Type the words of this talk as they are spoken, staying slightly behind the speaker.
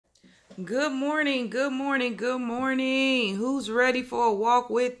Good morning, good morning, good morning. Who's ready for a walk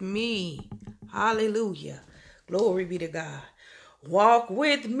with me? Hallelujah. Glory be to God. Walk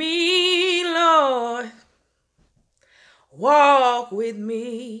with me, Lord. Walk with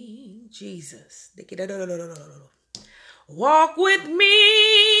me, Jesus. Walk with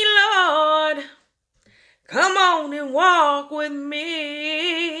me, Lord. Come on and walk with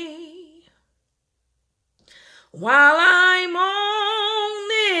me while I'm on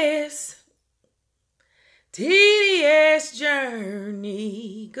this tedious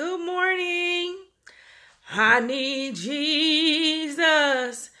journey. Good morning. I need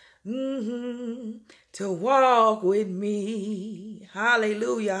Jesus to walk with me.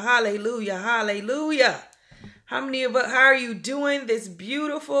 Hallelujah, hallelujah, hallelujah. How are you doing this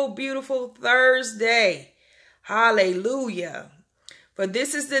beautiful, beautiful Thursday? Hallelujah. For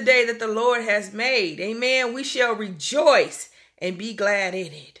this is the day that the Lord has made. Amen. We shall rejoice and be glad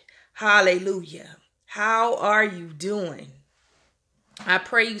in it. Hallelujah. How are you doing? I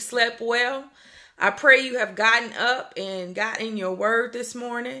pray you slept well. I pray you have gotten up and gotten your word this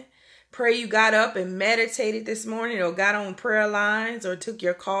morning. Pray you got up and meditated this morning or got on prayer lines or took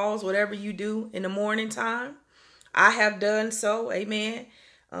your calls, whatever you do in the morning time. I have done so. Amen.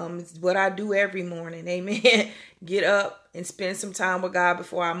 It's what I do every morning. Amen. Get up and spend some time with God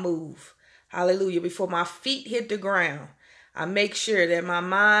before I move. Hallelujah. Before my feet hit the ground, I make sure that my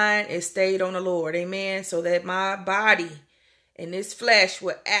mind is stayed on the Lord. Amen. So that my body and this flesh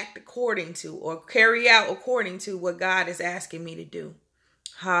will act according to or carry out according to what God is asking me to do.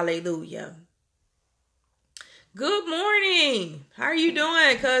 Hallelujah. Good morning. How are you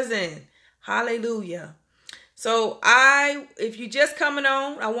doing, cousin? Hallelujah. So if you're just coming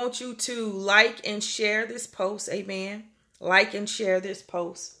on, I want you to like and share this post. Amen. Like and share this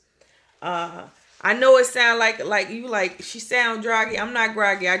post. I know it sounds like she sound groggy. I'm not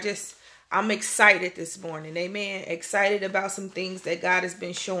groggy. I'm excited this morning. Amen. Excited about some things that God has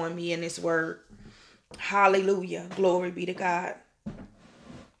been showing me in His Word. Hallelujah. Glory be to God.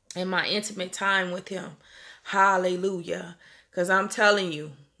 And my intimate time with Him. Hallelujah. Because I'm telling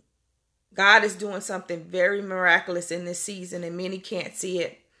you, God is doing something very miraculous in this season and many can't see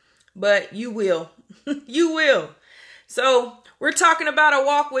it. But you will. You will. So we're talking about a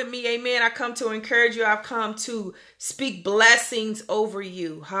walk with me. Amen. I come to encourage you. I've come to speak blessings over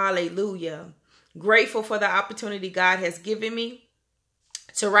you. Hallelujah. Grateful for the opportunity God has given me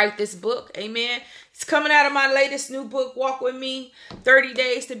to write this book. Amen. It's coming out of my latest new book, Walk With Me, 30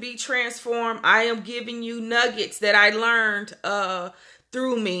 Days to Be Transformed. I am giving you nuggets that I learned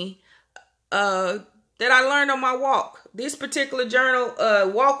through me, that I learned on my walk. This particular journal,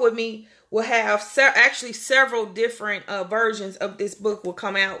 Walk With Me, will have several different versions of this book will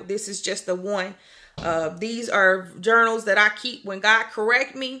come out. This is just the one. These are journals that I keep when God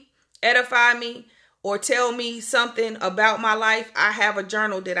correct me, edify me, or tell me something about my life. I have a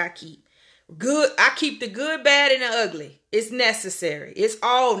journal that I keep. I keep the good, bad, and the ugly. It's necessary. It's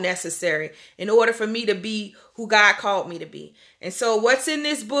all necessary in order for me to be who God called me to be. And so what's in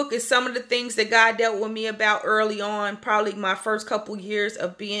this book is some of the things that God dealt with me about early on, probably my first couple years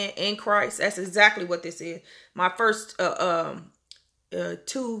of being in Christ. That's exactly what this is. My first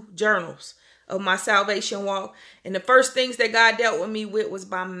two journals of my salvation walk. And the first things that God dealt with me with was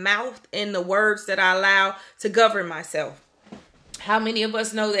my mouth and the words that I allow to govern myself. How many of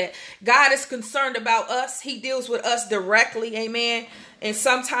us know that God is concerned about us? He deals with us directly. Amen. And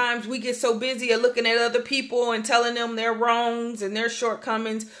sometimes we get so busy at looking at other people and telling them their wrongs and their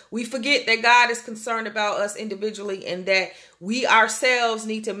shortcomings. We forget that God is concerned about us individually and that we ourselves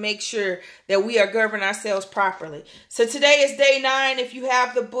need to make sure that we are governing ourselves properly. So today is day 9. If you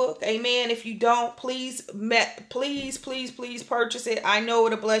have the book, amen. If you don't, please purchase it. I know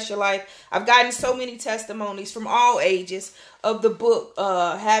it'll bless your life. I've gotten so many testimonies from all ages of the book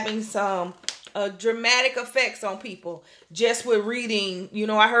having some dramatic effects on people just with reading. You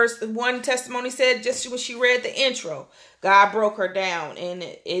know, I heard one testimony said just when she read the intro, God broke her down and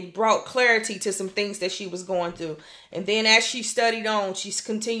it brought clarity to some things that she was going through. And then as she studied on, she's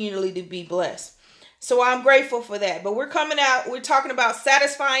continually to be blessed. So I'm grateful for that. But we're talking about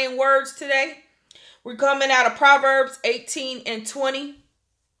satisfying words today. We're coming out of Proverbs 18 and 20.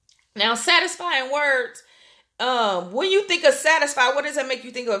 Now, satisfying words, when you think of satisfied, what does that make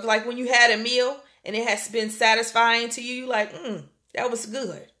you think of? Like when you had a meal and it has been satisfying to you, like, that was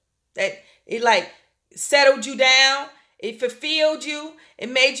good. That it like settled you down. It fulfilled you.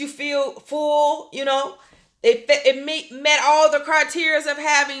 It made you feel full, you know. It met all the criteria of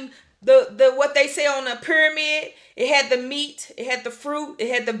having the what they say on the pyramid. It had the meat, it had the fruit, it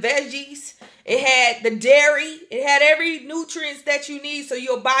had the veggies, it had the dairy, it had every nutrients that you need so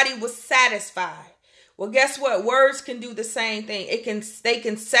your body was satisfied. Well, guess what? Words can do the same thing. They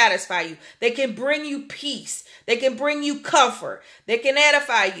can satisfy you. They can bring you peace. They can bring you comfort. They can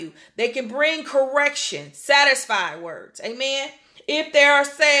edify you. They can bring correction. Satisfy words. Amen. If they are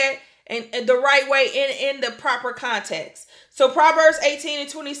said in the right way in the proper context. So Proverbs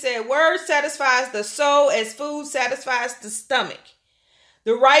 18:20 said, words satisfies the soul as food satisfies the stomach.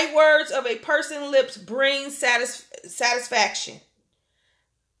 The right words of a person's lips bring satisfaction.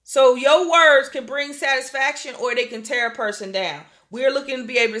 So your words can bring satisfaction or they can tear a person down. We're looking to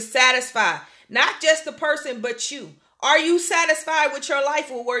be able to satisfy not just the person, but you. Are you satisfied with your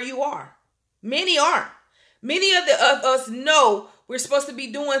life or where you are? Many aren't. Many of us know we're supposed to be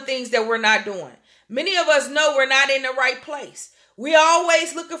doing things that we're not doing. Many of us know we're not in the right place. We're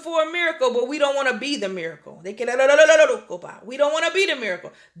always looking for a miracle, but we don't want to be the miracle. We don't want to be the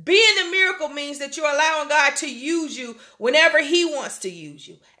miracle. Being the miracle means that you're allowing God to use you whenever he wants to use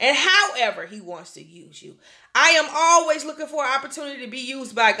you and however he wants to use you. I am always looking for an opportunity to be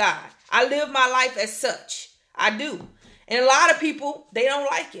used by God. I live my life as such. I do. And a lot of people, they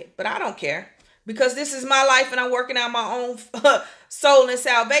don't like it, but I don't care because this is my life and I'm working out my own soul and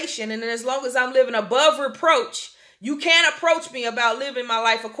salvation. And as long as I'm living above reproach, you can't approach me about living my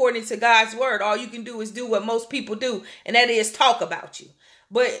life according to God's word. All you can do is do what most people do, and that is talk about you.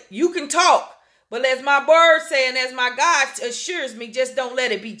 But you can talk, but as my word say, and as my God assures me, just don't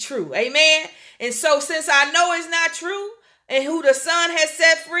let it be true. Amen. And so since I know it's not true, and who the Son has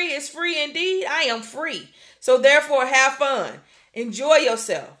set free is free indeed, I am free. So therefore, have fun. Enjoy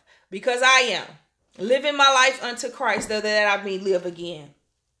yourself, because I am living my life unto Christ, that I may live again.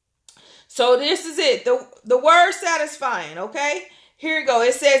 So this is it. The word satisfying, okay? Here you go.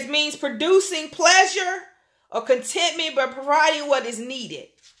 It says means producing pleasure or contentment by providing what is needed.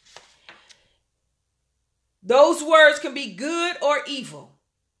 Those words can be good or evil.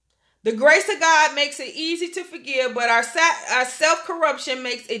 The grace of God makes it easy to forgive, but our self-corruption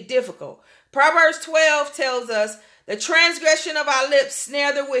makes it difficult. Proverbs 12 tells us, the transgression of our lips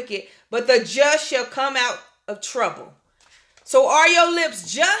snare the wicked, but the just shall come out of trouble. So are your lips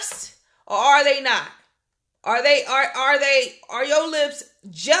just? Or are they not? Are your lips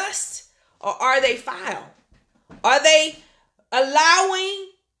just or are they foul? Are they allowing,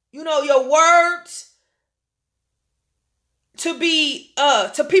 your words to be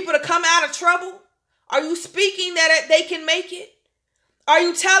to people to come out of trouble? Are you speaking that they can make it? Are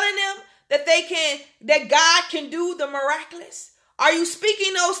you telling them that God can do the miraculous? Are you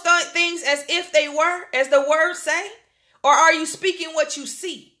speaking those things as if they were, as the words say? Or are you speaking what you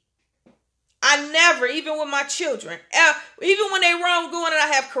see? I never, even with my children, even when they wrongdoing and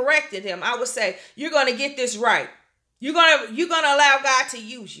I have corrected them, I would say, you're going to get this right. You're going to allow God to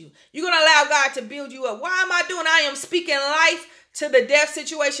use you. You're going to allow God to build you up. Why am I doing? I am speaking life to the death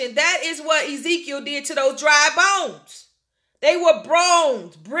situation. That is what Ezekiel did to those dry bones. They were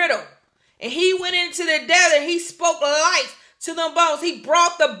bones, brittle. And he went into the desert and he spoke life to them bones. He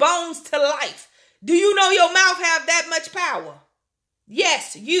brought the bones to life. Do you know your mouth have that much power?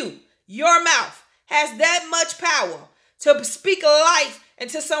 Yes, your mouth has that much power to speak life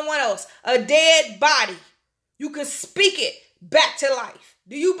into someone else, a dead body. You can speak it back to life.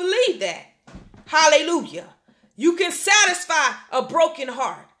 Do you believe that? Hallelujah. You can satisfy a broken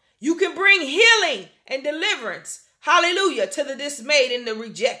heart. You can bring healing and deliverance, hallelujah, to the dismayed and the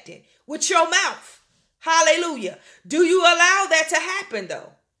rejected with your mouth. Hallelujah. Do you allow that to happen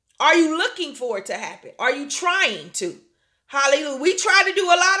though? Are you looking for it to happen? Are you trying to? Hallelujah. We try to do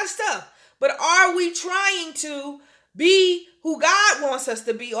a lot of stuff, but are we trying to be who God wants us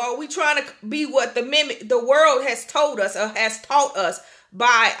to be? Or are we trying to be what the world has told us or has taught us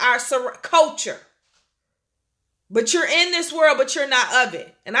by our culture? But you're in this world, but you're not of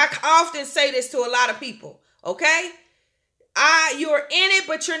it. And I often say this to a lot of people, okay? You're in it,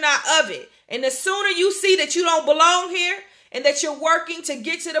 but you're not of it. And the sooner you see that you don't belong here, and that you're working to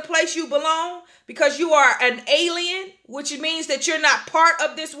get to the place you belong because you are an alien, which means that you're not part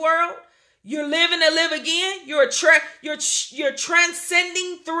of this world. You're living to live again. You're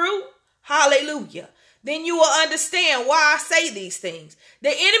transcending through. Hallelujah. Then you will understand why I say these things. The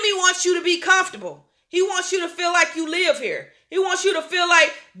enemy wants you to be comfortable. He wants you to feel like you live here. He wants you to feel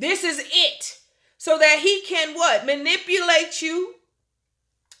like this is it. So that he can what? Manipulate you.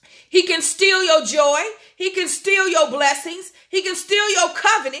 He can steal your joy. He can steal your blessings. He can steal your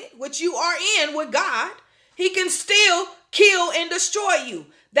covenant, which you are in with God. He can still kill and destroy you.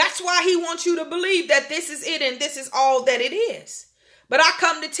 That's why he wants you to believe that this is it and this is all that it is. But I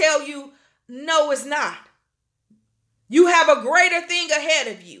come to tell you, no, it's not. You have a greater thing ahead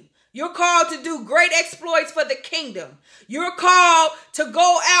of you. You're called to do great exploits for the kingdom. You're called to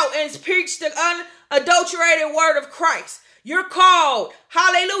go out and preach the unadulterated word of Christ. You're called,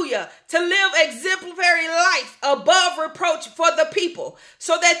 hallelujah, to live exemplary life above reproach for the people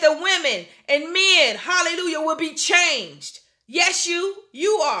so that the women and men, hallelujah, will be changed. Yes,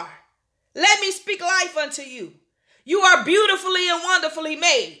 you are. Let me speak life unto you. You are beautifully and wonderfully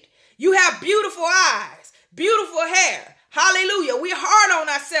made. You have beautiful eyes, beautiful hair. Hallelujah. We're hard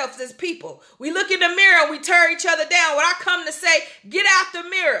on ourselves as people. We look in the mirror and we tear each other down. What I come to say, get out the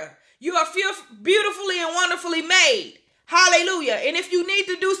mirror. You are beautifully and wonderfully made. Hallelujah. And if you need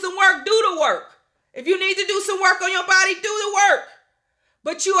to do some work, do the work. If you need to do some work on your body, do the work.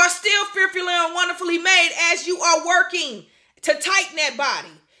 But you are still fearfully and wonderfully made as you are working to tighten that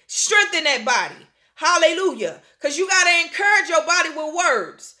body, strengthen that body. Hallelujah. Because you got to encourage your body with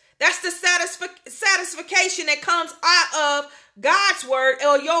words. That's the satisfaction that comes out of God's word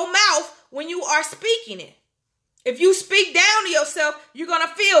or your mouth when you are speaking it. If you speak down to yourself, you're going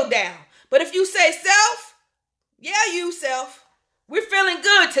to feel down. But if you say self, yeah, you self, we're feeling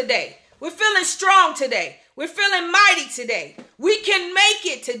good today. We're feeling strong today. We're feeling mighty today. We can make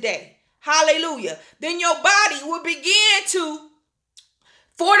it today. Hallelujah. Then your body will begin to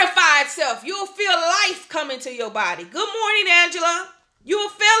fortify itself. You'll feel life come into your body. Good morning, Angela. You'll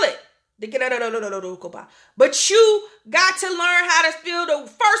feel it. But you got to learn how to feel the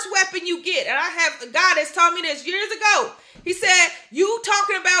first weapon you get. And God has taught me this years ago. He said, you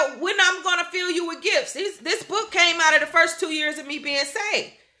talking about when I'm going to fill you with gifts. This book came out of the first 2 years of me being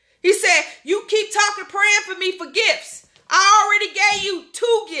saved. He said, you keep praying for me for gifts. I already gave you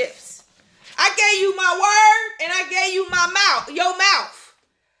 2 gifts. I gave you my word and I gave you my mouth, your mouth.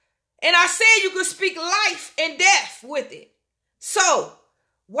 And I said you could speak life and death with it. So,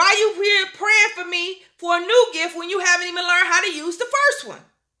 why you here praying for me for a new gift when you haven't even learned how to use the first one?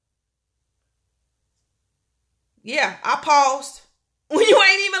 Yeah, I paused. When you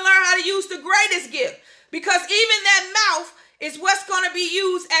ain't even learned how to use the greatest gift. Because even that mouth is what's going to be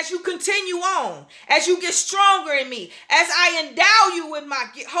used as you continue on, as you get stronger in me, as I endow you with my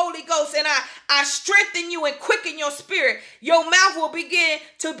Holy Ghost and I strengthen you and quicken your spirit. Your mouth will begin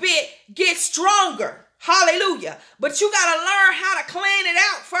to get stronger. Hallelujah. But you got to learn how to clean it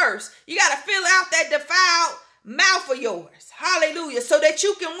out first. You got to fill out that defiled mouth of yours. Hallelujah. So that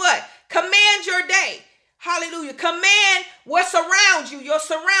you can what? Command your day. Hallelujah. Command what's around you, your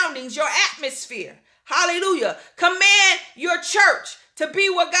surroundings, your atmosphere. Hallelujah. Command your church to be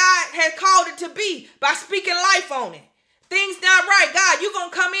what God has called it to be by speaking life on it. Things not right. God, you're going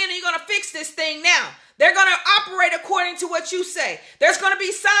to come in and you're going to fix this thing now. They're going to operate according to what you say. There's going to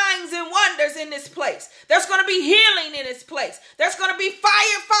be signs and wonders in this place. There's going to be healing in this place. There's going to be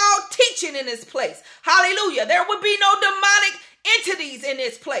firefall teaching in this place. Hallelujah. There will be no demonic entities in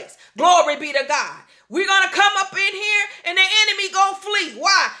this place. Glory be to God. We're going to come up in here and the enemy going to flee.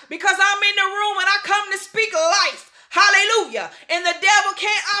 Why? Because I'm in the room and I come to speak life. Hallelujah. And the devil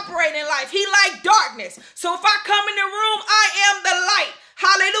can't operate in life. He like darkness. So if I come in the room, I am the light.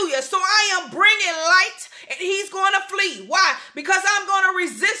 Hallelujah. So I am bringing light and he's going to flee. Why? Because I'm going to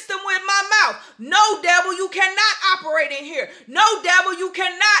resist him with my mouth. No, devil, you cannot operate in here. No, devil, you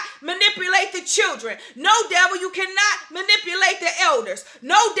cannot manipulate the children. No, devil, you cannot manipulate the elders.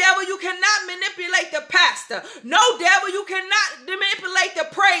 No, devil, you cannot manipulate the pastor. No, devil, you cannot manipulate the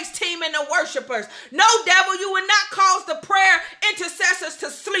praise team and the worshipers. No, devil, you will not cause the prayer intercessors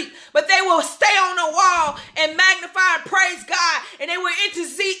to sleep, but they will stay on the wall and magnify and praise God, and they will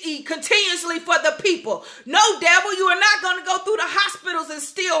intercede continuously for the people. No, devil, you are not going to go through the hospitals and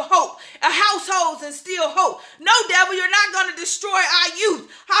steal hope, households and steal hope. No, devil, you're not going to destroy our youth.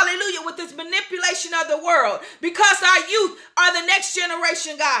 Hallelujah, with this manipulation of the world, because our youth are the next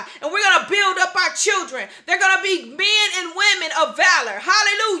generation, God, and we're going to build up our children. They're going to be men and women of valor.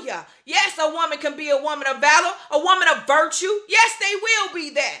 Hallelujah. Yes, a woman can be a woman of valor, a woman of virtue. Yes, they will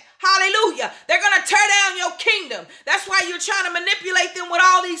be that. Hallelujah. They're going to tear down your kingdom. That's why you're trying to manipulate them with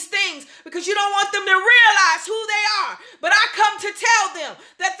all these things, because you don't want them to realize who they are. But I come to tell them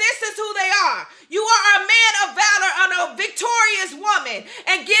that this is who they are. You are a man of valor and a victorious woman,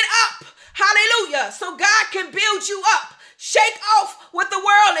 and get up. Hallelujah. So God can build you up. Shake off what the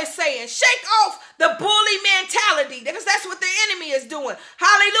world is saying. Shake off the bully mentality, because that's what the enemy is doing.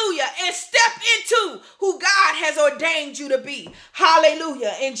 Hallelujah. And step into who God has ordained you to be.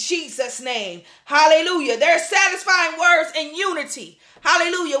 Hallelujah. In Jesus' name. Hallelujah. There's satisfying words in unity.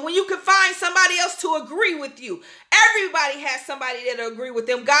 Hallelujah. When you can find somebody else to agree with you. Everybody has somebody that'll agree with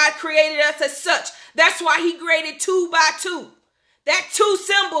them. God created us as such. That's why he created 2 by 2. That two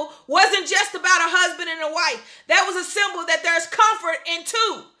symbol wasn't just about a husband and a wife. That was a symbol that there's comfort in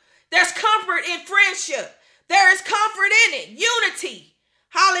two. There's comfort in friendship. There is comfort in it. Unity.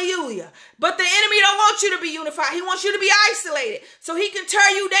 Hallelujah. But the enemy don't want you to be unified. He wants you to be isolated so he can tear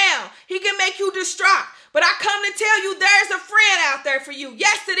you down. He can make you distraught. But I come to tell you there's a friend out there for you.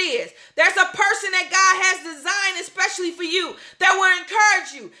 Yes, it is. There's a person that God has designed especially for you that will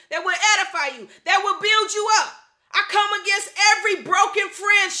encourage you, that will edify you, that will build you up. I come against every broken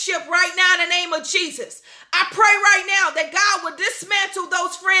friendship right now in the name of Jesus. I pray right now that God will dismantle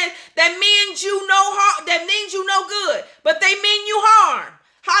those friends that means you no harm, that means you no good, but they mean you harm.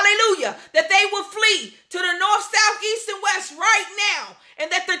 Hallelujah. That they will flee to the north, south, east, and west right now. And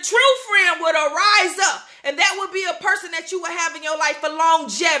that the true friend would arise up. And that would be a person that you will have in your life for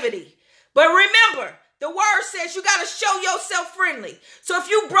longevity. But remember, the word says you got to show yourself friendly. So if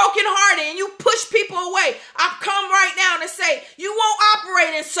you brokenhearted and you push people away, I come right now to say you won't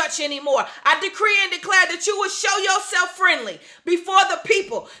operate in such anymore. I decree and declare that you will show yourself friendly before the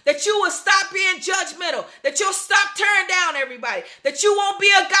people, that you will stop being judgmental, that you'll stop tearing down everybody, that you won't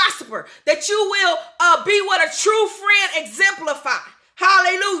be a gossiper, that you will be what a true friend exemplify.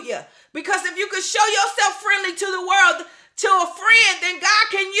 Hallelujah. Because if you could show yourself friendly to the world, to a friend, then God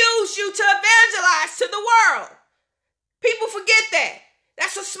can use you to evangelize to the world. People forget that.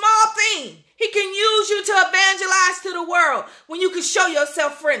 That's a small thing. He can use you to evangelize to the world when you can show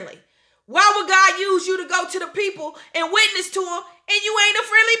yourself friendly. Why would God use you to go to the people and witness to them and you ain't a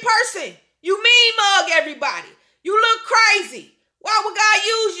friendly person? You mean mug everybody. You look crazy. Why would God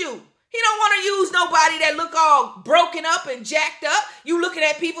use you? He don't want to use nobody that look all broken up and jacked up. You looking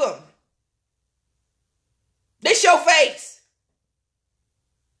at people. This your face.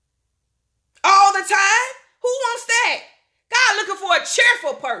 All the time? Who wants that? God looking for a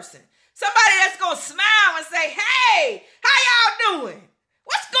cheerful person. Somebody that's going to smile and say, hey, how y'all doing?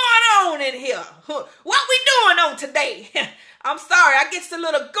 What's going on in here? What we doing on today? I'm sorry, I get a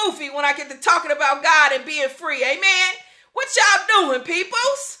little goofy when I get to talking about God and being free. Amen? What y'all doing,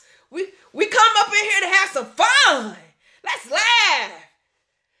 peoples? We come up in here to have some fun. Let's laugh.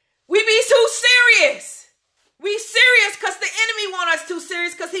 We be too serious. We serious because the enemy wants us too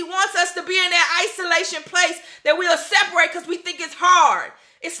serious because he wants us to be in that isolation place that we'll separate because we think it's hard.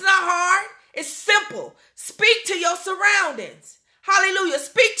 It's not hard. It's simple. Speak to your surroundings. Hallelujah.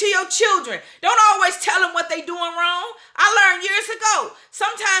 Speak to your children. Don't always tell them what they doing wrong. I learned years ago,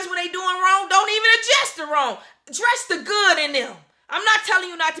 sometimes when they doing wrong, don't even address the wrong. Address the good in them. I'm not telling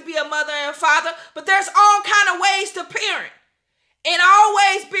you not to be a mother and a father, but there's all kind of ways to parent. And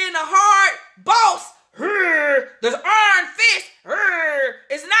always being a hard boss, the iron fist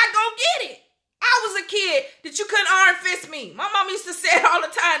is not gonna get it. I was a kid that you couldn't iron fist me. My mom used to say it all the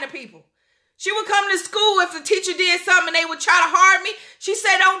time to people. She would come to school if the teacher did something and they would try to hard me. She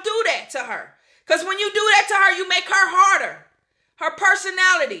said, don't do that to her. Because when you do that to her, you make her harder. Her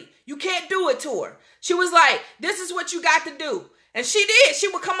personality, you can't do it to her. She was like, this is what you got to do. And she did. She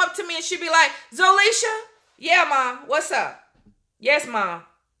would come up to me and she'd be like, Zolisha, yeah, Mom, what's up? Yes, Mom.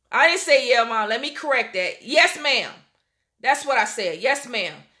 I didn't say yeah, Mom. Let me correct that. Yes, ma'am. That's what I said. Yes,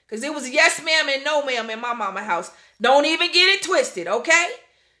 ma'am. Because it was yes, ma'am and no, ma'am in my mama's house. Don't even get it twisted, okay?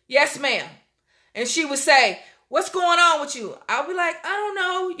 Yes, ma'am. And she would say, what's going on with you? I'll be like, I don't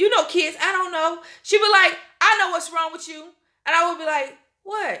know. You know, kids, I don't know. She'd be like, I know what's wrong with you. And I would be like,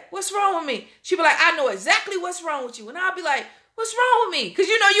 what? What's wrong with me? She'd be like, I know exactly what's wrong with you. And I'll be like, what's wrong with me? Because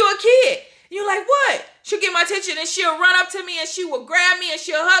you know you're a kid. You're like, what? She'll get my attention and she'll run up to me and she will grab me and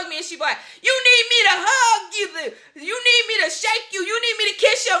she'll hug me and she'll be like, you need me to hug you. You need me to shake you. You need me to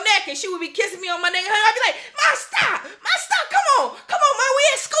kiss your neck. And she would be kissing me on my neck. And I'd be like, Ma, stop. Ma, stop. Come on. Come on, Ma. We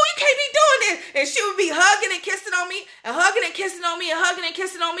at school. You can't be doing this. And she would be hugging and kissing on me and hugging and kissing on me and hugging and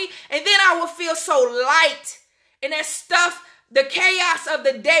kissing on me. And then I would feel so light. And that stuff, the chaos of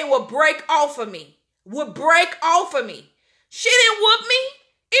the day would break off of me. Would break off of me. She didn't whoop me.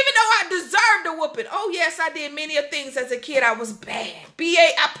 Even though I deserved a whooping. Oh, yes, I did many of things as a kid. I was bad.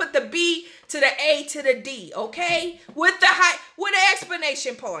 I put the B to the A to the D, okay? With the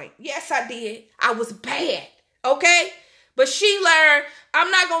explanation point. Yes, I did. I was bad, okay? But she learned,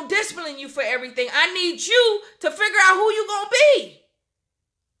 I'm not going to discipline you for everything. I need you to figure out who you going to be.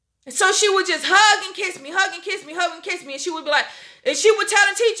 And so she would just hug and kiss me, hug and kiss me, hug and kiss me. And she would be like, and she would tell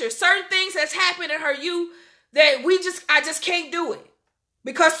the teacher certain things that's happened in her youth that I just can't do it.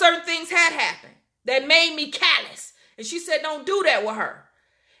 Because certain things had happened that made me callous. And she said, don't do that with her.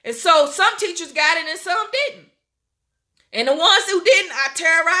 And so some teachers got it and some didn't. And the ones who didn't, I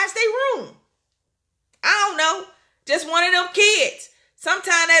terrorized their room. I don't know. Just one of them kids. Sometimes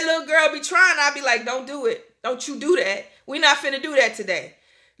that little girl be trying. I'll be like, don't do it. Don't you do that. We're not finna do that today.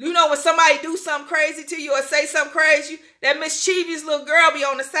 You know when somebody do something crazy to you or say something crazy, that mischievous little girl be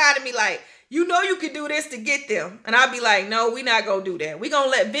on the side of me like, you know you can do this to get them. And I'll be like, no, we not going to do that. We going to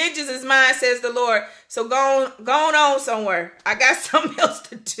let vengeance is mine, says the Lord. So go on somewhere. I got something else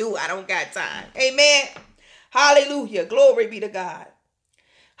to do. I don't got time. Amen. Hallelujah. Glory be to God.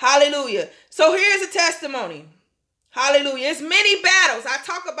 Hallelujah. So here's a testimony. Hallelujah. It's many battles. I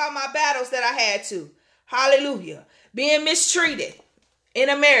talk about my battles that I had to. Hallelujah. Being mistreated in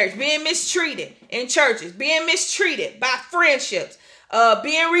a marriage, being mistreated in churches, being mistreated by friendships,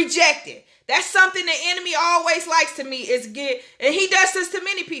 being rejected. That's something the enemy always likes to me is get, and he does this to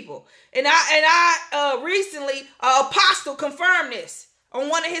many people. And I recently, Apostle confirmed this on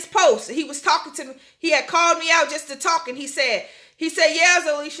one of his posts. He was talking to me. He had called me out just to talk, and he said, yeah,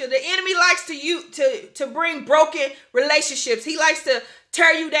 Alicia, the enemy likes to bring broken relationships. He likes to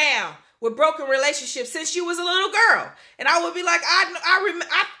tear you down with broken relationships since you was a little girl. And I would be like,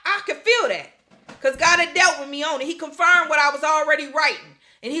 I could feel that because God had dealt with me on it. He confirmed what I was already writing.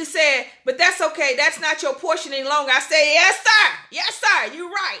 And he said, but that's okay. That's not your portion any longer. I said, yes, sir. Yes, sir. You're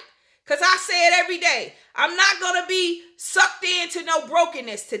right. Because I say it every day. I'm not going to be sucked into no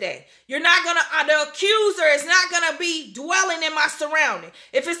brokenness today. You're not going to, the accuser is not going to be dwelling in my surrounding.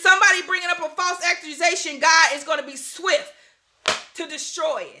 If it's somebody bringing up a false accusation, God is going to be swift to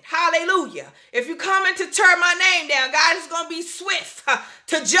destroy it. Hallelujah. If you come in to tear my name down, God is going to be swift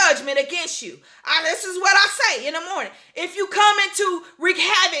to judgment against you. This is what I say in the morning. If you come in to wreak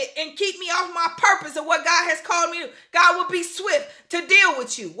havoc and keep me off my purpose of what God has called me to, God will be swift to deal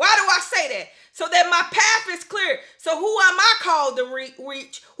with you. Why do I say that? So that my path is clear. So who am I called to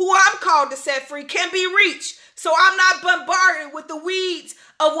reach? Who I'm called to set free can be reached. So I'm not bombarded with the weeds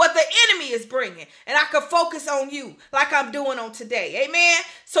of what the enemy is bringing. And I can focus on you like I'm doing on today. Amen.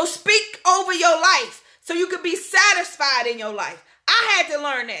 So speak over your life so you can be satisfied in your life. I had to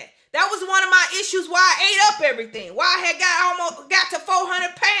learn that. That was one of my issues why I ate up everything. Why I had almost got to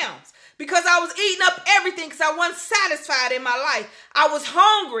 400 pounds. Because I was eating up everything because I wasn't satisfied in my life. I was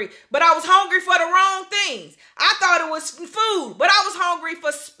hungry, but I was hungry for the wrong things. I thought it was food, but I was hungry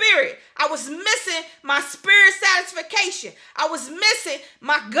for spirit. I was missing my spirit satisfaction. I was missing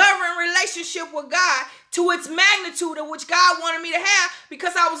my governed relationship with God to its magnitude of which God wanted me to have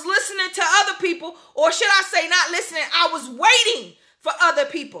because I was listening to other people, or should I say not listening, I was waiting for other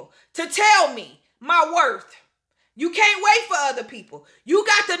people to tell me my worth. You can't wait for other people. You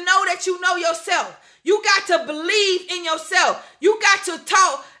got to know that you know yourself. You got to believe in yourself. You got to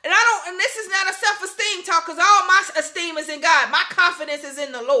talk. And this is not a self-esteem talk because all my esteem is in God. My confidence is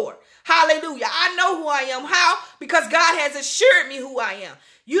in the Lord. Hallelujah. I know who I am. How? Because God has assured me who I am.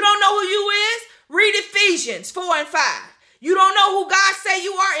 You don't know who you is? Read Ephesians 4 and 5. You don't know who God say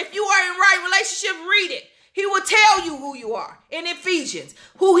you are? If you are in right relationship, read it. He will tell you who you are in Ephesians,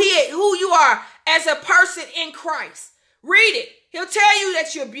 who you are as a person in Christ. Read it. He'll tell you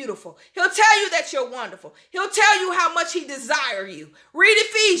that you're beautiful. He'll tell you that you're wonderful. He'll tell you how much he desires you. Read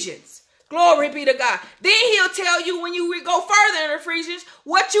Ephesians. Glory be to God. Then he'll tell you when you go further in Ephesians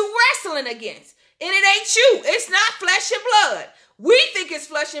what you're wrestling against. And it ain't you. It's not flesh and blood. We think it's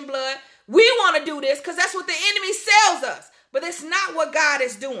flesh and blood. We want to do this because that's what the enemy sells us. But it's not what God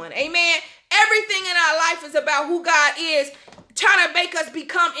is doing. Amen. Everything in our life is about who God is, trying to make us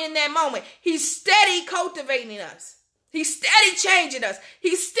become in that moment. He's steady cultivating us. He's steady changing us.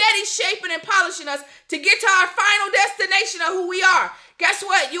 He's steady shaping and polishing us to get to our final destination of who we are. Guess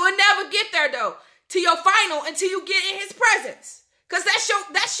what? You will never get there, though, to your final until you get in his presence. Because that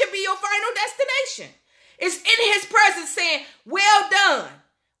should be your final destination. It's in his presence saying, well done.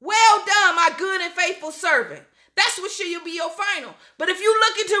 Well done, my good and faithful servant. That's what should be your final. But if you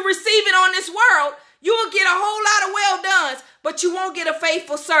looking to receive it on this world, you will get a whole lot of well dones, but you won't get a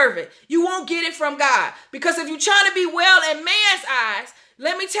faithful servant. You won't get it from God. Because if you're trying to be well in man's eyes,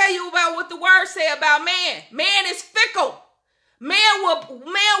 let me tell you about what the word say about man. Man is fickle. Man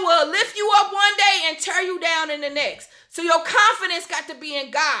will lift you up one day and tear you down in the next. So your confidence got to be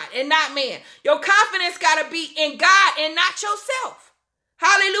in God and not man. Your confidence got to be in God and not yourself.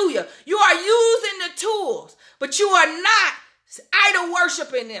 Hallelujah. You are using the tools, but you are not idol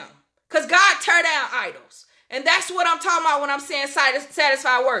worshiping them. Because God tear down idols. And that's what I'm talking about when I'm saying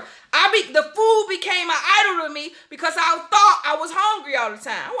satisfied word. The food became an idol to me because I thought I was hungry all the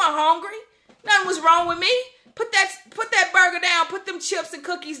time. I wasn't hungry. Nothing was wrong with me. Put that burger down. Put them chips and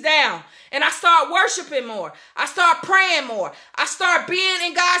cookies down. And I start worshiping more. I start praying more. I start being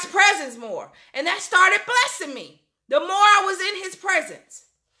in God's presence more. And that started blessing me. The more I was in his presence.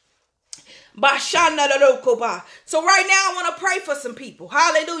 So right now I want to pray for some people.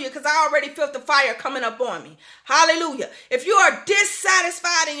 Hallelujah. Because I already felt the fire coming up on me. Hallelujah. If you are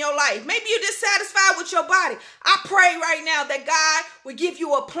dissatisfied in your life, maybe you're dissatisfied with your body, I pray right now that God will give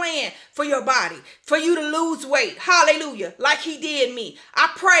you a plan for your body, for you to lose weight. Hallelujah. Like he did me.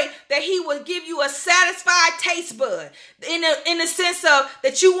 I pray that he will give you a satisfied taste bud in the sense of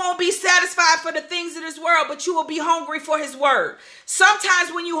that you won't be satisfied for the things of this world, but you will be hungry for his word.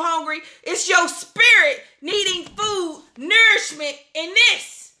 Sometimes when you're hungry, it's your spirit needing food, nourishment in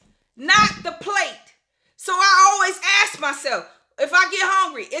this, not the plate. So I always ask myself, if I get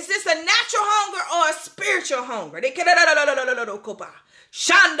hungry, is this a natural hunger or a spiritual hunger?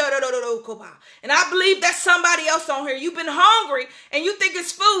 And I believe that's somebody else on here. You've been hungry and you think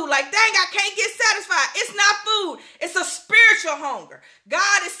it's food. Like, dang, I can't get satisfied. It's not food. It's a spiritual hunger.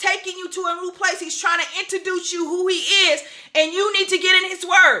 God is taking you to a new place. He's trying to introduce you who he is. And you need to get in his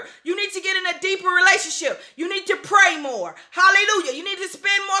word. You need to get in a deeper relationship. You need to pray more. Hallelujah. You need to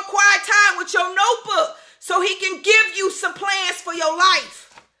spend more quiet time with your notebook so he can give you some plans for your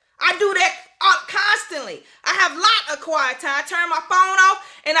life. I do that constantly. I have a lot of quiet time. I turn my phone off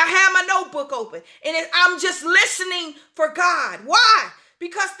and I have my notebook open. And I'm just listening for God. Why?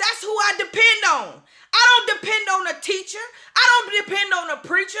 Because that's who I depend on. I don't depend on a teacher. I don't depend on a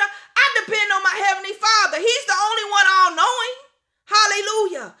preacher. I depend on my Heavenly Father. He's the only one all-knowing.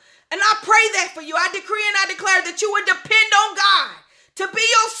 Hallelujah. And I pray that for you. I decree and I declare that you would depend on God to be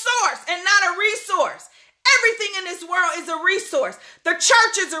your source and not a resource. Everything in this world is a resource. The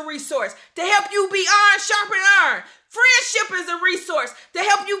church is a resource to help you be iron sharpen iron. Friendship is a resource to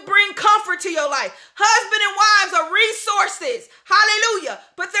help you bring comfort to your life. Husband and wives are resources. Hallelujah.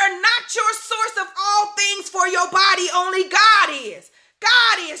 But they're not your source of all things for your body. Only God is.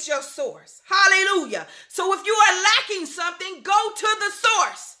 God is your source. Hallelujah. So if you are lacking something, go to the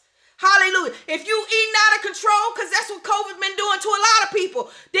source. Hallelujah. If you eating out of control, because that's what COVID been doing to a lot of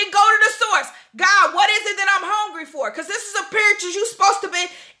people, then go to the source. God, what is it that I'm hungry for? Because this is a period you're supposed to be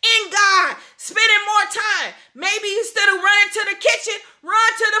in God, spending more time. Maybe instead of running to the kitchen,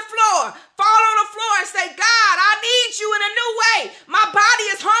 run to the floor. Fall on the floor and say, God, I need you in a new way. My body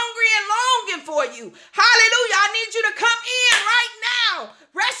is hungry and longing for you. Hallelujah. I need you to come in right now.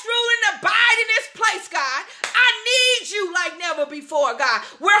 Rest, rule, and abide in this place, God. I need you like never before, God.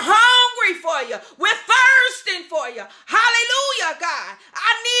 We're hungry for you. We're thirsting for you. Hallelujah, God.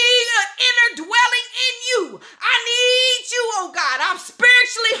 I need an inner dwelling in you. I need you, oh God. I'm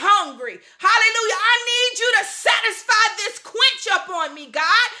spiritually hungry. Hallelujah. I need you to satisfy this quench up on me,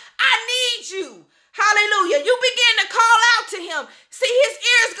 God. I need you. Hallelujah. You begin to call out to him. See, his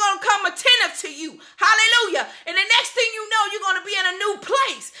ear is going to come attentive to you. Hallelujah. And the next thing you know, you're going to be in a new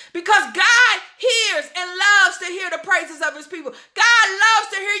place because God hears and loves to hear the praises of his people. God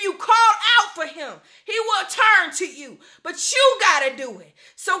loves to hear you call out for him. He will turn to you, but you got to do it.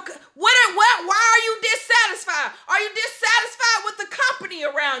 So why are you dissatisfied? Are you dissatisfied with the company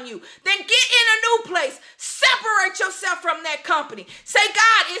around you? Then get in a new place. Separate yourself from that company. Say,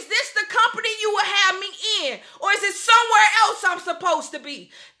 God, is this the company you will have me in? Or is it somewhere else I'm supposed to be?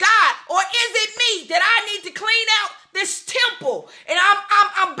 God, or is it me that I need to clean out this temple and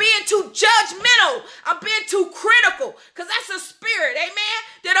I'm being too judgmental? I'm being too critical because that's a spirit, amen,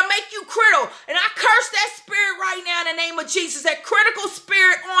 that'll make you critical. And I curse that spirit right now in the name of Jesus, that critical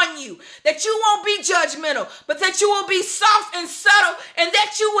spirit on you, that you won't be judgmental, but that you will be soft and subtle, and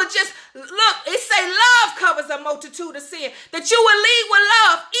that you will just look, it say love covers a multitude of sin, that you will lead with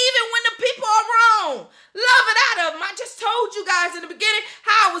love even when the people are wrong. Love it out of them. I just told you guys in the beginning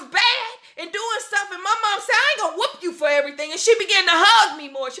how I was bad and doing stuff, and my mom said, I ain't gonna whoop you for everything. And she began to hug me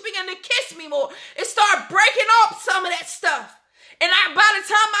more. She began to kiss me more. It started breaking off some of that stuff. And by the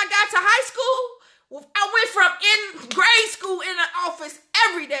time I got to high school, I went from in grade school in the office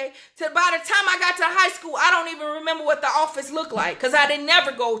every day to by the time I got to high school, I don't even remember what the office looked like because I didn't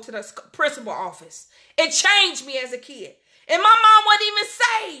never go to the principal office. It changed me as a kid. And my mom wasn't even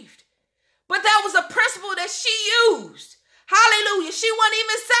saved. But that was a principle that she used. Hallelujah. She wasn't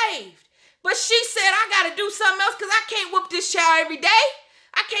even saved. But she said, I got to do something else because I can't whoop this child every day.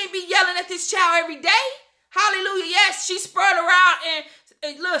 I can't be yelling at this child every day. Hallelujah. Yes, she spread around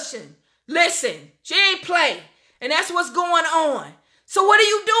and listen. She ain't play. And that's what's going on. So what are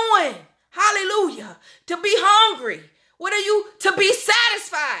you doing? Hallelujah. To be hungry. What are you? To be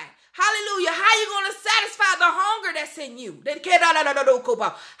satisfied. Hallelujah. How are you going to satisfy the hunger that's in you?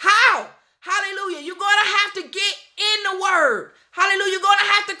 How? Hallelujah. You're going to have to get in the word. Hallelujah. You're going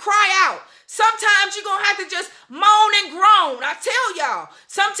to have to cry out. Sometimes you're going to have to just moan and groan. I tell y'all,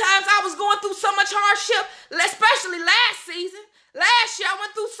 sometimes I was going through so much hardship, especially last season. Last year, I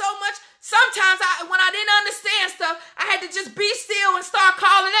went through so much Sometimes when I didn't understand stuff, I had to just be still and start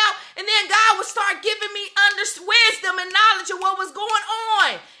calling out. And then God would start giving me wisdom and knowledge of what was going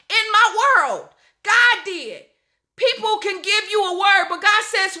on in my world. God did. People can give you a word, but God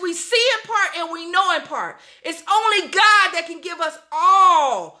says we see in part and we know in part. It's only God that can give us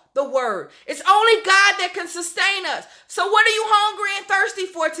all the word. It's only God that can sustain us. So what are you hungry and thirsty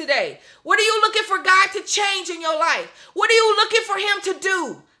for today? What are you looking for God to change in your life? What are you looking for him to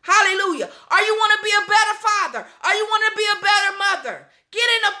do? Hallelujah. Are you want to be a better father? Are you want to be a better mother? Get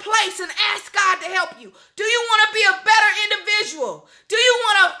in a place and ask God to help you. Do you want to be a better individual? Do you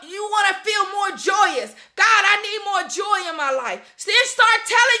want to feel more joyous? God, I need more joy in my life. Then start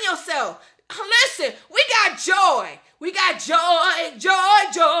telling yourself, listen, we got joy. We got joy,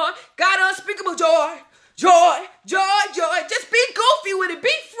 joy, joy. God, unspeakable joy, joy, joy, joy. Just be goofy with it.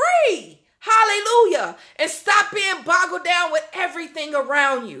 Be free. Hallelujah. And stop being boggled down with everything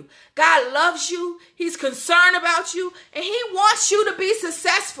around you. God loves you. He's concerned about you. And he wants you to be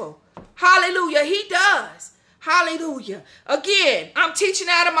successful. Hallelujah. He does. Hallelujah. Again, I'm teaching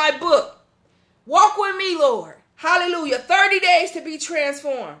out of my book. Walk with me, Lord. Hallelujah. 30 days to be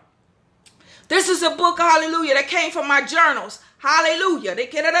transformed. This is a book, hallelujah, that came from my journals. Hallelujah. Out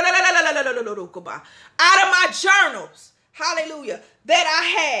of my journals. Hallelujah. That I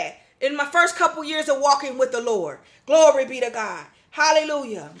had in my first couple years of walking with the Lord. Glory be to God.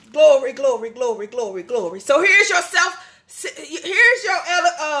 Hallelujah. Glory, glory, glory, glory, glory. So here's your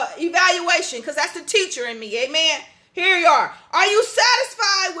evaluation, because that's the teacher in me. Amen. Here you are. Are you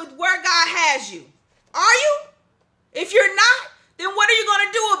satisfied with where God has you? Are you? If you're not, then what are you going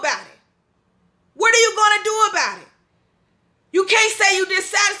to do about it? What are you going to do about it? You can't say you're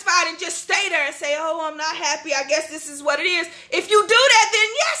dissatisfied and just stay there and say, oh, I'm not happy. I guess this is what it is. If you do that, then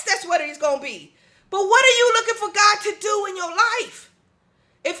yes, that's what it's going to be. But what are you looking for God to do in your life?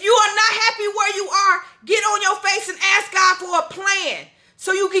 If you are not happy where you are, get on your face and ask God for a plan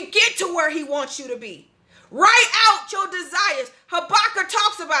so you can get to where he wants you to be. Write out your desires. Habakkuk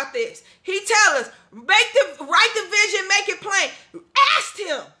talks about this. He tells us, write the vision, make it plain. Ask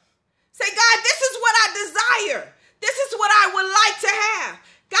him. Say, God, this is what I desire. This is what I would like to have.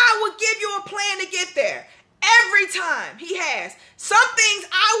 God will give you a plan to get there. Every time he has. Some things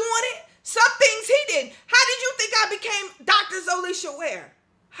I wanted, some things he didn't. How did you think I became Dr. Zolisha Ware?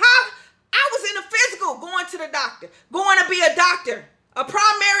 How? I was in the physical going to the doctor, going to be a doctor, a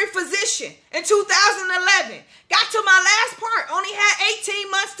primary physician in 2011. Got to my last part, only had 18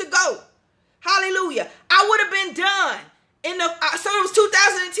 months to go. Hallelujah. I would have been done. So it was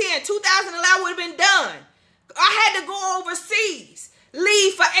 2010, 2011 would have been done. I had to go overseas,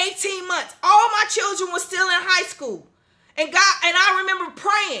 leave for 18 months. All my children were still in high school. And I remember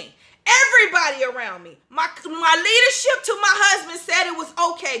praying. Everybody around me, my leadership to my husband said it was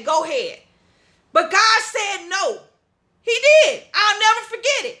okay, go ahead. But God said no. He did. I'll never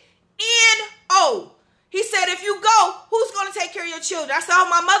forget it. N-O. He said, if you go, who's going to take care of your children? I said, oh,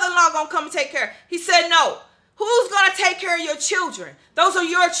 my mother-in-law going to come and take care. He said, no. Who's going to take care of your children? Those are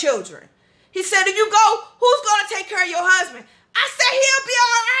your children. He said, if you go, who's going to take care of your husband? I said, he'll be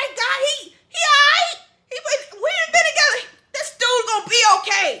all right, God. He all right. We ain't been together. This dude's going to be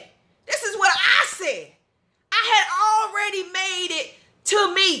okay. This is what I said. I had already made it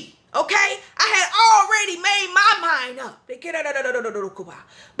to me, okay? I had already made my mind up.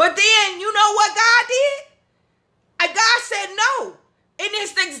 But then, you know what God did? God said no. In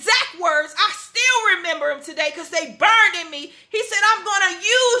his exact words, I still remember him today because they burned in me. He said, I'm going to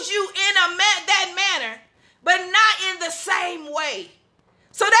use you in that manner, but not in the same way.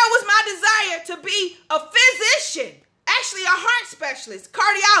 So that was my desire, to be a physician, actually a heart specialist,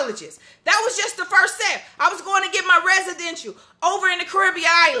 cardiologist. That was just the first step. I was going to get my residential over in the Caribbean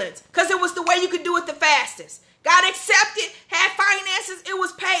islands because it was the way you could do it the fastest. Got accepted, had finances, it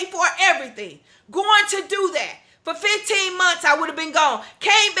was paid for, everything. Going to do that. For 15 months, I would have been gone.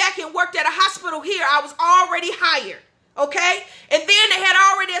 Came back and worked at a hospital here. I was already hired, okay? And then they had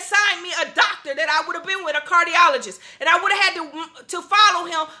already assigned me a doctor that I would have been with, a cardiologist. And I would have had to follow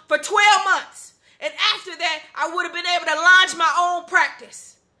him for 12 months. And after that, I would have been able to launch my own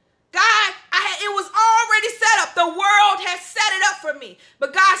practice. God, it was already set up. The world has set it up for me.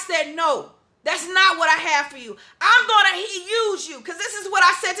 But God said, no, that's not what I have for you. I'm going to use you, because this is what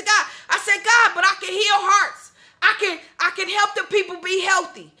I said to God. I said, God, but I can heal hearts. I can help the people be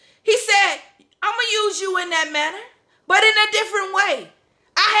healthy. He said, I'm going to use you in that manner, but in a different way.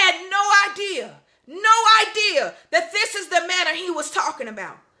 I had no idea that this is the manner he was talking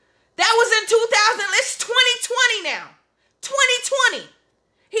about. That was in 2000. It's 2020 now. 2020.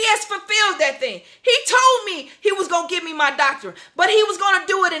 He has fulfilled that thing. He told me he was going to give me my doctorate, but he was going to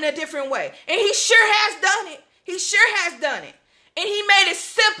do it in a different way. And he sure has done it. He sure has done it. And he made it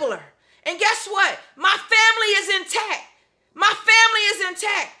simpler. And guess what? My family is intact. My family is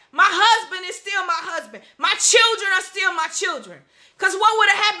intact. My husband is still my husband. My children are still my children. Because what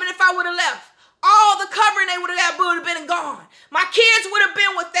would have happened if I would have left? All the covering they would have been gone. My kids would have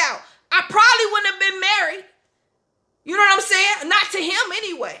been without. I probably wouldn't have been married. You know what I'm saying? Not to him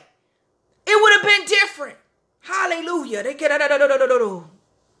anyway. It would have been different. Hallelujah.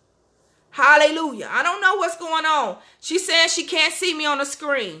 Hallelujah. I don't know what's going on. She's saying she can't see me on the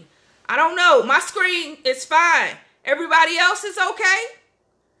screen. I don't know. My screen is fine. Everybody else is okay?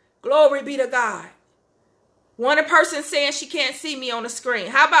 Glory be to God. One person saying she can't see me on the screen.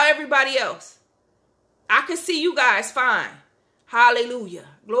 How about everybody else? I can see you guys fine. Hallelujah.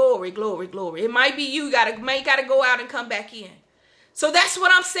 Glory, glory, glory. It might be you may gotta go out and come back in. So that's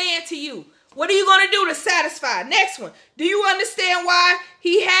what I'm saying to you. What are you going to do to satisfy? Next one. Do you understand why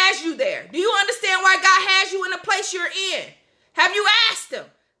he has you there? Do you understand why God has you in the place you're in? Have you asked him,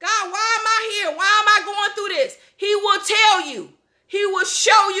 God, why am I here? Why am I going through this? He will tell you. He will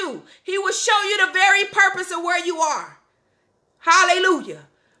show you. He will show you the very purpose of where you are. Hallelujah.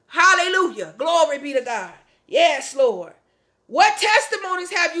 Hallelujah. Glory be to God. Yes, Lord. What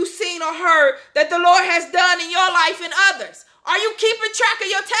testimonies have you seen or heard that the Lord has done in your life and others? Are you keeping track of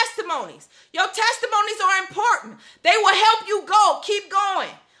your testimonies? Your testimonies are important. They will help you go. Keep going.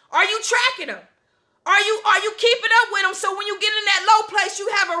 Are you tracking them? Are you keeping up with them so when you get in that low place, you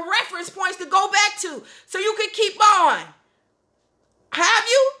have a reference point to go back to so you can keep on? Have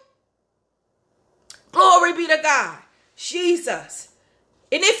you? Glory be to God. Jesus.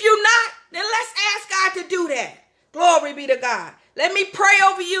 And if you're not, then let's ask God to do that. Glory be to God. Let me pray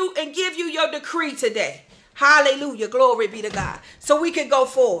over you and give you your decree today. Hallelujah. Glory be to God. So we can go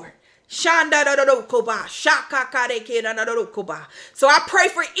forward. So I pray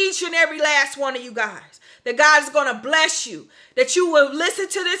for each and every last one of you guys that God is going to bless you, that you will listen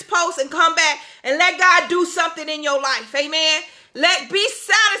to this post and come back and let God do something in your life. Amen. Be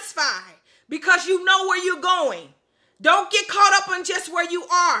satisfied because you know where you're going. Don't get caught up on just where you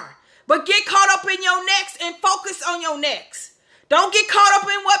are, but get caught up in your next and focus on your next. Don't get caught up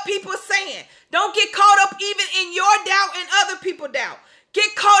in what people are saying. Don't get caught up even in your doubt and other people's doubt.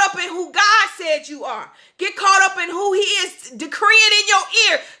 Get caught up in who God said you are. Get caught up in who he is decreeing in your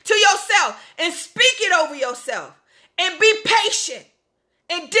ear to yourself and speak it over yourself. And be patient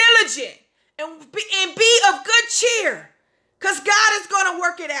and diligent and be of good cheer because God is going to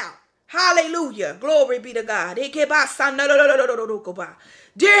work it out. Hallelujah. Glory be to God.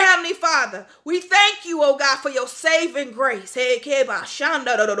 Dear Heavenly Father, we thank you, oh God, for your saving grace.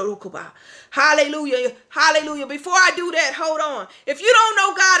 Hallelujah. Hallelujah. Before I do that, hold on. If you don't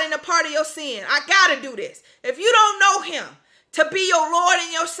know God in the part of your sin, I got to do this. If you don't know him to be your Lord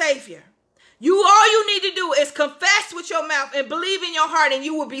and your Savior, all you need to do is confess with your mouth and believe in your heart and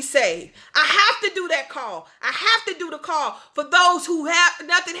you will be saved. I have to do that call. I have to do the call for those who have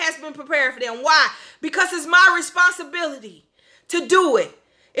nothing has been prepared for them. Why? Because it's my responsibility to do it.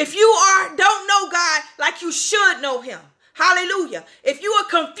 If you don't know God like you should know him, hallelujah. If you are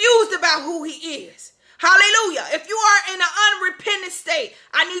confused about who he is, hallelujah. If you are in an unrepentant state,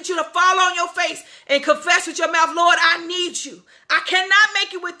 I need you to fall on your face and confess with your mouth, Lord, I need you. I cannot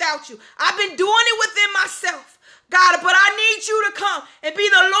make it without you. I've been doing it within myself, God, but I need you to come and be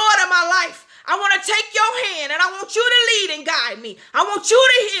the Lord of my life. I want to take your hand and I want you to lead and guide me. I want you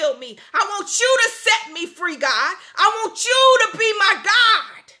to heal me. I want you to set me free, God. I want you to be my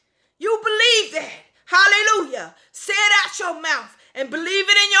God. You believe that. Hallelujah. Say it out your mouth and believe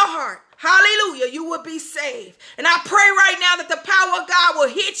it in your heart. Hallelujah. You will be saved. And I pray right now that the power of God will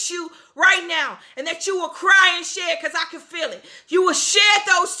hit you right now and that you will cry and shed because I can feel it. You will shed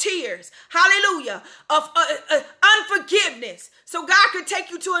those tears. Hallelujah. Of unforgiveness. So God can take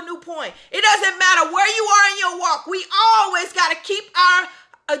you to a new point. It doesn't matter where you are in your walk. We always got to keep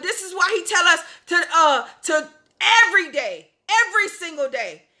this is why he tell us to every day, every single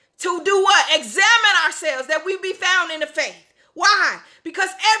day, to do what? Examine ourselves that we be found in the faith. Why? Because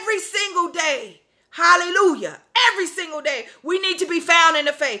every single day, hallelujah, every single day, we need to be found in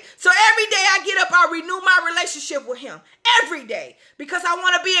the faith. So every day I get up, I renew my relationship with him. Every day. Because I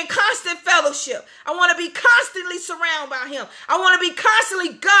want to be in constant fellowship. I want to be constantly surrounded by him. I want to be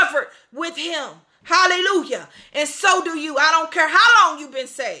constantly governed with him. Hallelujah. And so do you. I don't care how long you've been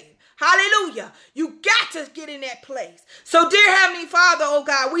saved. Hallelujah. You got to get in that place. So dear Heavenly Father, oh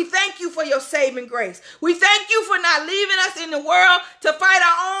God, we thank you for your saving grace. We thank you for not leaving us in the world to fight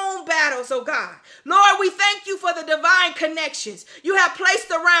our own battle. ourselves, oh God. Lord, we thank you for the divine connections you have placed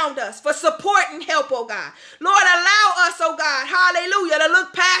around us for support and help, oh God. Lord, allow us, oh God, hallelujah, to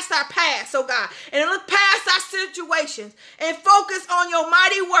look past our past, oh God, and look past our situations and focus on your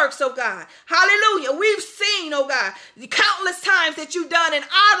mighty works, oh God. Hallelujah. We've seen, oh God, the countless times that you've done in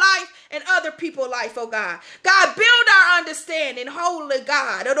our life and other people's life, oh God. God, build our understanding, holy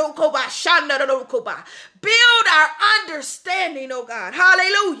God. Build our understanding, oh God.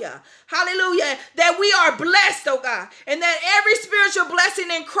 Hallelujah. Hallelujah. That we are blessed, oh God. And that every spiritual blessing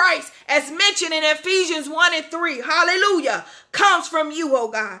in Christ, as mentioned in Ephesians 1 and 3, hallelujah, comes from you, oh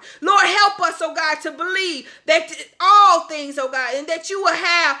God. Lord, help us, oh God, to believe that all things, oh God, and that you will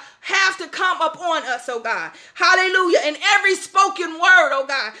have to come upon us, oh God. Hallelujah. And every spoken word, oh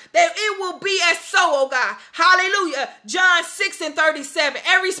God, that it will be as so, oh God. Hallelujah. John 6 and 37.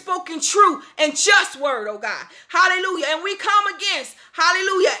 Every spoken true and just word, oh God. Hallelujah. And we come against,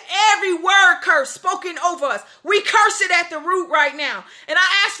 hallelujah, every word curse spoken over us. We curse it at the root right now. And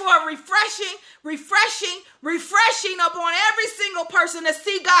I ask for a refreshing upon every single person to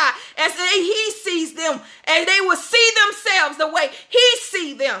see God as he sees them, and they will see themselves the way he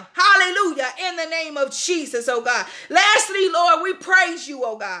sees them. Hallelujah. In the name of Jesus, oh God. Lastly, Lord, we praise you,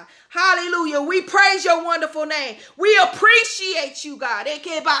 oh God. Hallelujah. We praise your wonderful name. We appreciate you, God.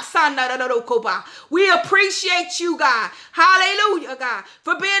 We appreciate you, God. Hallelujah, God,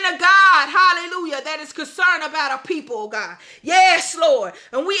 for being a God, hallelujah, that is concerned about a people, oh God. Yes, Lord.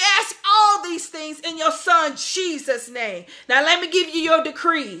 And we ask all these things in your son Jesus' name. Now let me give you your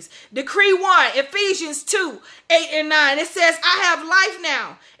decrees. Decree 1, Ephesians 2, 8 and 9. It says, I have life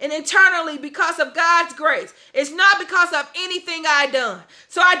now and eternally because of God's grace. It's not because of anything I done.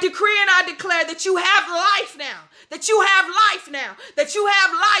 So I decree and I declare that you have life now. That you have life now. That you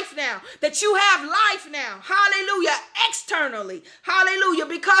have life now. That you have life now. Hallelujah. Externally. Hallelujah.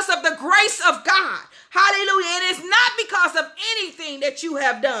 Because of the grace of God. Hallelujah. It is not because of anything that you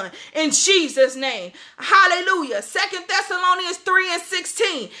have done. In Jesus' name. Hallelujah. 2 Thessalonians 3 and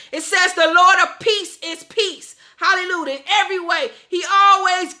 16. It says the Lord of peace is peace. Hallelujah. In every way, he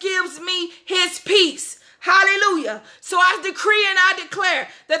always gives me his peace. Hallelujah. So I decree and I declare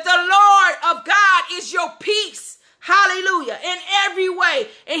that the Lord of God is your peace. Hallelujah. In every way.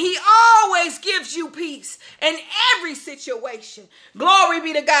 And he always gives you peace in every situation. Glory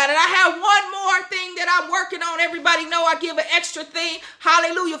be to God. And I have one more thing that I'm working on. Everybody know I give an extra thing.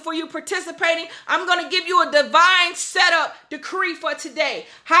 Hallelujah. For you participating. I'm going to give you a divine setup decree for today.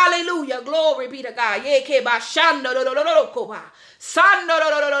 Hallelujah. Glory be to God. Sando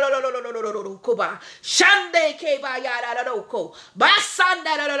Shande Keba Yaroko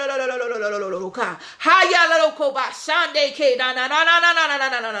Basanda Hayaloko Shande K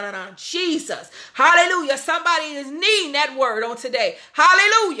Jesus. Hallelujah. Somebody is needing that word on today.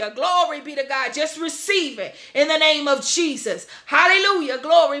 Hallelujah. Glory be to God. Just receive it in the name of Jesus. Hallelujah.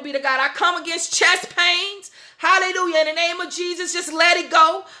 Glory be to God. I come against chest pains. Hallelujah. In the name of Jesus, just let it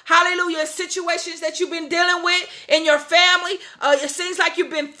go. Hallelujah. Situations that you've been dealing with in your family. It seems like you've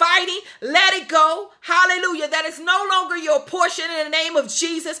been fighting. Let it go. Hallelujah. That is no longer your portion in the name of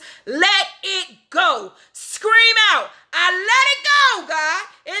Jesus. Let it go. Scream out. I let it go, God,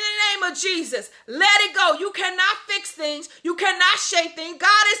 in the name of Jesus. Let it go. You cannot fix things. You cannot shape things.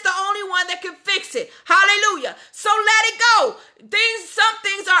 God is the only one that can fix it. Hallelujah. So let it go. Some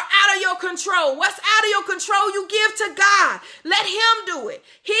things are out of your control. What's out of your control, you give to God. Let him do it.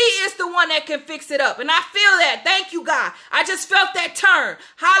 He is the one that can fix it up. And I feel that. Thank you, God. I just felt that turn.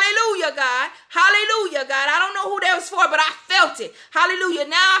 Hallelujah, God. Hallelujah, God. I don't know who that was for, but I felt it. Hallelujah.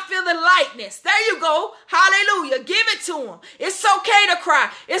 Now I feel the lightness. There you go. Hallelujah. Give it to him. It's okay to cry.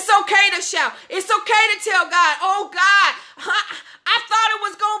 It's okay to shout. It's okay to tell God, oh God, I thought it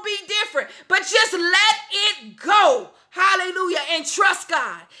was going to be different, but just let it go. Hallelujah. And trust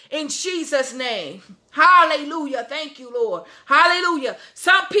God in Jesus' name. Hallelujah. Thank you, Lord. Hallelujah.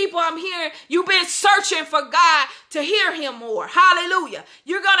 Some people I'm hearing, you've been searching for God to hear him more. Hallelujah.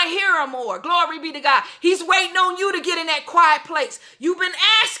 You're going to hear him more. Glory be to God. He's waiting on you to get in that quiet place. You've been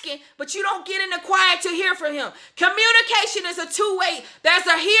asking, but you don't get in the quiet to hear from him. Communication is a two-way. There is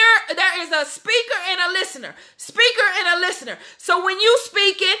a speaker and a listener. Speaker and a listener. So when you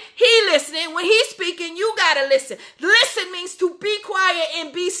speaking, he listening. When he's speaking, you got to listen. Listen means to be quiet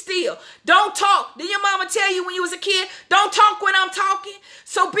and be still. Don't talk. Did your mama tell you when you was a kid, don't talk when I'm talking?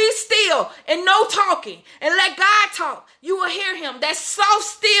 So be still and no talking and let God talk. You will hear him. That soft,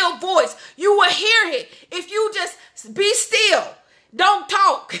 still voice, you will hear it. If you just be still, don't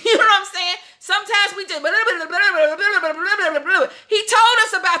talk. You know what I'm saying? Sometimes we just, he told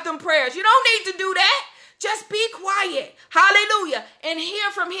us about them prayers. You don't need to do that. Just be quiet. Hallelujah. And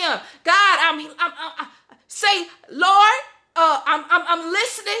hear from him. God, I'm say, Lord, I'm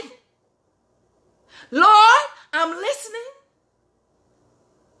listening. Lord, I'm listening.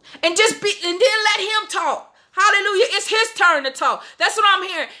 And just be, and then let him talk. Hallelujah. It's his turn to talk. That's what I'm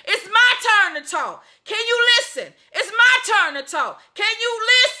hearing. It's my turn to talk. Can you listen? It's my turn to talk. Can you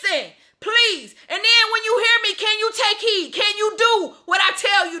listen? Please. And then when you hear me, can you take heed? Can you do what I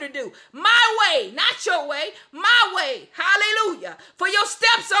tell you to do? My way, not your way, my way. Hallelujah. For your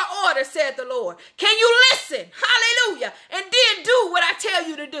steps are ordered, said the Lord. Can you listen? Hallelujah. And then do what I tell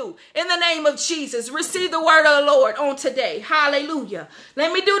you to do. In the name of Jesus, receive the word of the Lord on today. Hallelujah.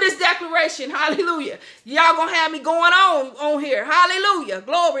 Let me do this declaration. Hallelujah. Y'all gonna have me going on here. Hallelujah.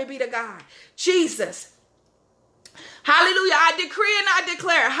 Glory be to God. Jesus. Hallelujah. I decree and I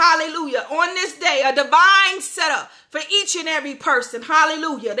declare, hallelujah, on this day, a divine setup for each and every person.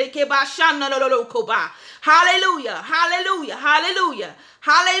 Hallelujah. Hallelujah. Hallelujah. Hallelujah.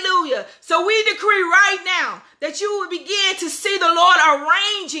 Hallelujah. So we decree right now that you will begin to see the Lord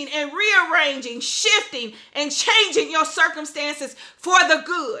arranging and rearranging, shifting and changing your circumstances for the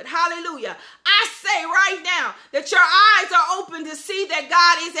good. Hallelujah. I say right now that your eyes are open to see that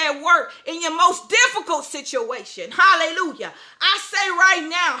God is at work in your most difficult situation. Hallelujah. I say right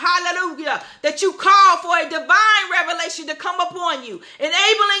now, hallelujah, that you call for a divine revelation to come upon you,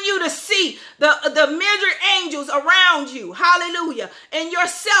 enabling you to see the measured angels around you. Hallelujah. And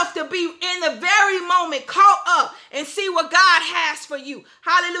yourself to be in the very moment caught up and see what God has for you.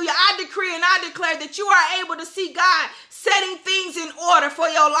 Hallelujah. I decree and I declare that you are able to see God setting things in order for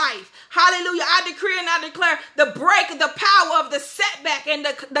your life. Hallelujah. I decree and I declare the power of the setback and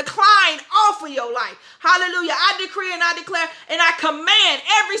the decline off of your life. Hallelujah. I decree and I declare and I command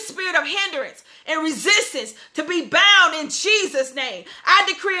every spirit of hindrance and resistance to be bound in Jesus' name. I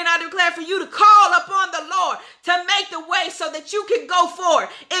decree and I declare for you to call upon the Lord to make the way so that you can go forward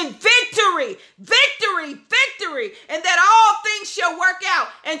in victory, victory, victory, and that all things shall work out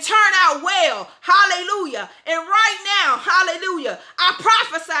and turn out well. Hallelujah. And right now, hallelujah, I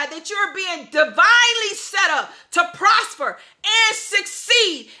prophesy that you're being divinely set up to prosper and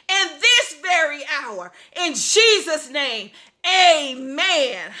succeed in this very hour. In Jesus' name,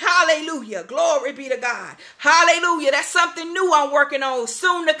 amen. Hallelujah. Glory be to God. Hallelujah. That's something new I'm working on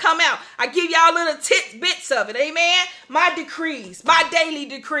soon to come out. I give y'all little bits of it. Amen. My decrees, my daily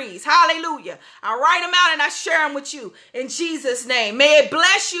decrees. Hallelujah. I write them out and I share them with you in Jesus' name. May it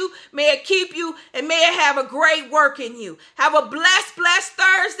bless you. May it keep you. And may it have a great work in you. Have a blessed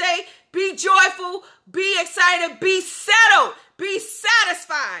Thursday. Be joyful. Be excited. Be settled. Be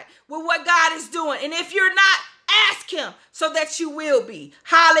satisfied with what God is doing. And if you're not, ask him so that you will be.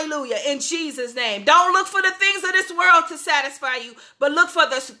 Hallelujah. In Jesus' name. Don't look for the things of this world to satisfy you, but look for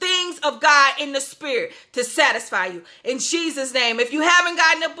the things of God in the spirit to satisfy you. In Jesus' name. If you haven't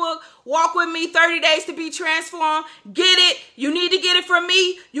gotten the book, Walk With Me, 30 Days to Be Transformed. Get it. You need to get it from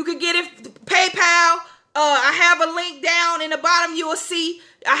me. You can get it PayPal. I have a link down in the bottom. You will see.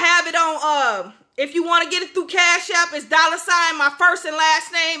 I have it on, if you want to get it through Cash App, it's $, my first and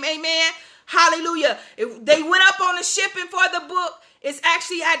last name. Amen. Hallelujah. They went up on the shipping for the book. It's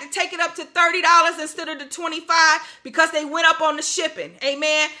actually, I had to take it up to $30 instead of the $25 because they went up on the shipping.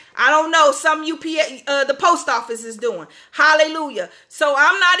 Amen. I don't know. Some UPS, the post office is doing. Hallelujah. So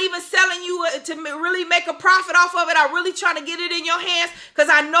I'm not even selling you to really make a profit off of it. I'm really trying to get it in your hands because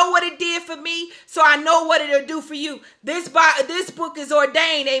I know what it did for me. So I know what it'll do for you. This book is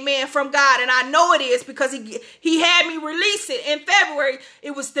ordained, amen, from God. And I know it is because he had me release it in February.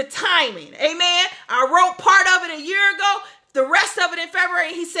 It was the timing. Amen. I wrote part of it a year ago. The rest of it in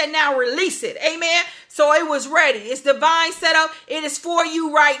February, he said, now release it. Amen. So it was ready. It's divine setup. It is for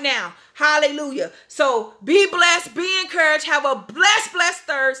you right now. Hallelujah. So be blessed. Be encouraged. Have a blessed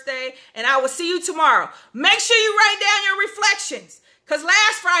Thursday. And I will see you tomorrow. Make sure you write down your reflections. Because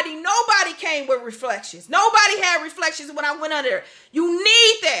last Friday, nobody came with reflections. Nobody had reflections when I went under there. You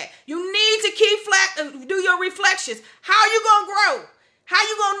need that. You need to keep do your reflections. How are you going to grow? How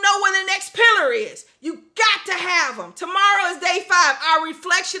you going to know when the next pillar is? You got to have them. Tomorrow is day 5, our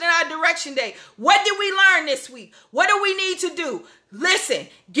reflection and our direction day. What did we learn this week? What do we need to do? Listen,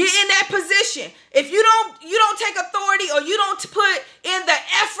 get in that position. If you don't take authority or you don't put in the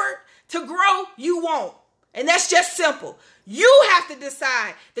effort to grow, you won't. And that's just simple. You have to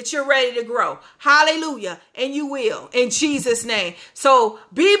decide that you're ready to grow. Hallelujah. And you will in Jesus' name. So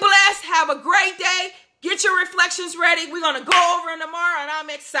be blessed. Have a great day. Get your reflections ready. We're going to go over them tomorrow, and I'm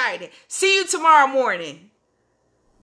excited. See you tomorrow morning.